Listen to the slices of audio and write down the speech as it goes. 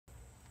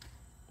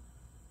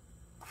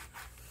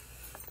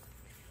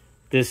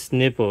this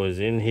nipple is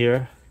in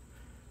here,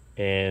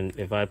 and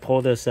if I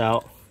pull this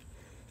out,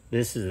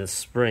 this is a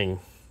spring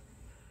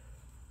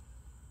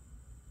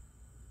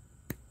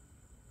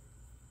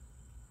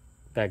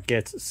that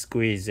gets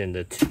squeezed in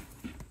the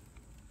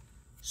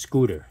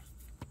scooter,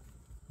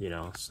 you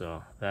know,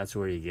 so that's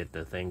where you get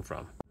the thing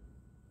from.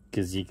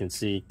 Because you can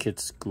see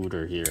kid's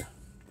scooter here.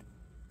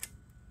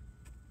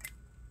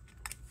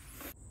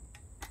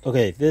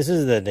 Okay, this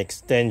is an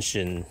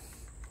extension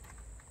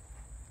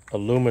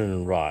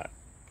aluminum rod,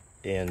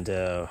 and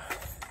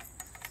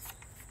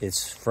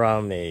it's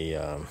from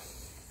a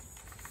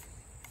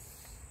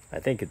I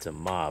think it's a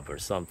mob or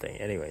something.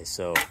 Anyway,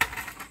 so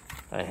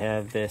I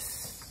have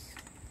this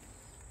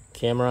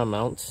camera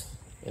mount,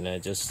 and I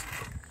just,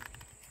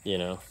 you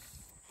know,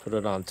 put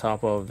it on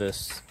top of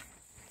this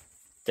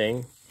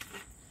thing,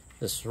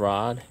 this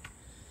rod,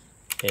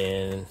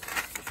 and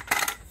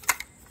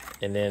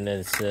then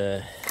it's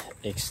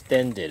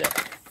extended.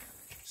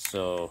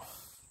 So,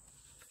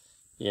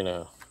 you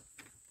know,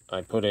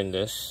 I put in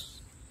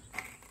this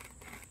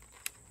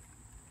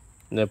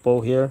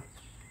nipple here,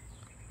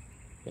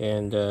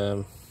 and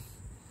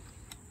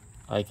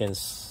I can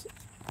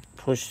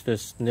push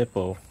this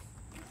nipple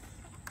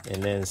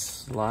and then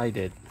slide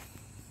it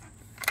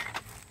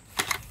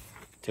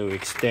to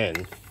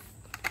extend.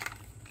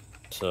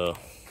 So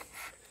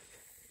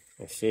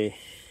you see,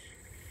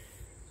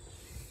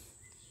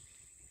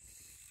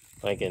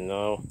 I can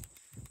now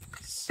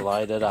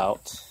slide it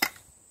out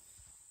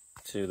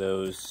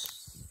to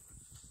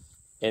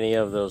any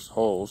of those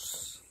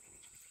holes.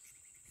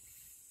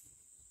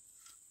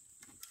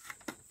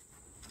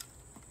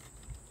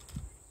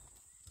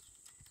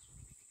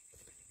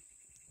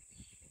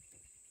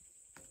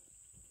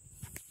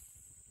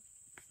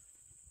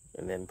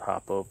 And then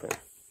pop open.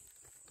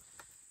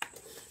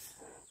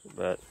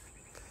 But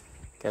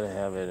gotta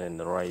have it in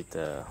the right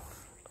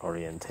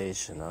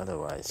orientation,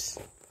 otherwise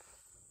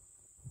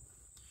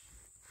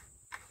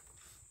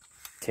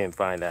can't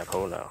find that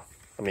hole now.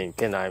 I mean,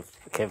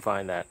 can't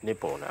find that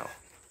nipple now.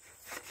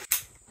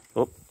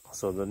 Oh,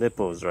 so the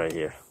nipple is right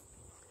here.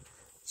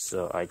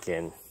 So I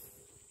can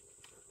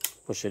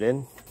push it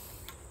in.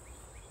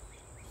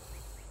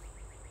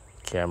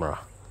 Camera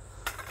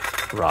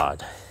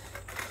rod.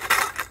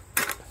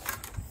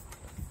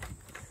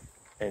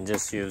 And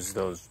just use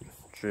those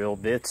drill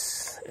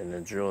bits and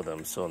then drill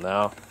them. So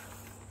now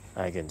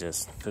I can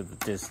just put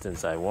the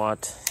distance I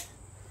want.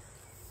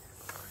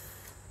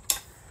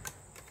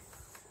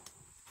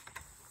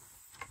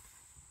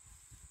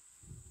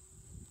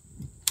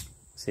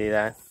 See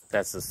that?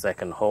 That's the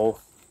second hole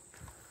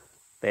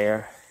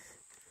there.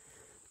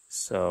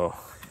 So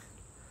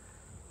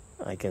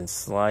I can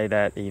slide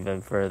that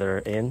even further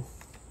in.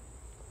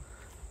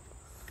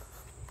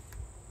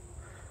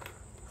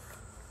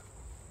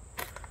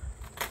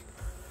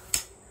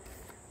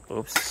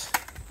 Oops.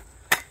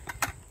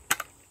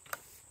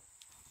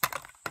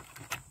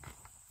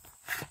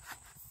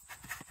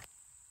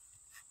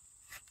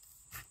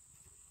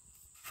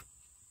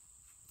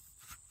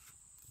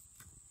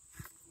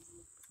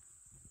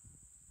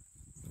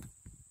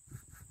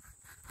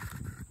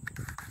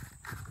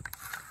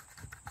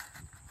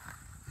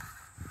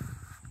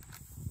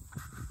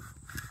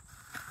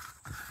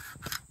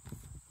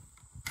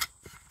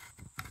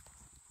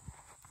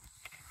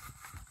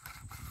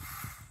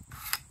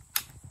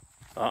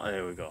 Oh,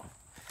 there we go.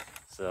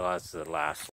 So that's the last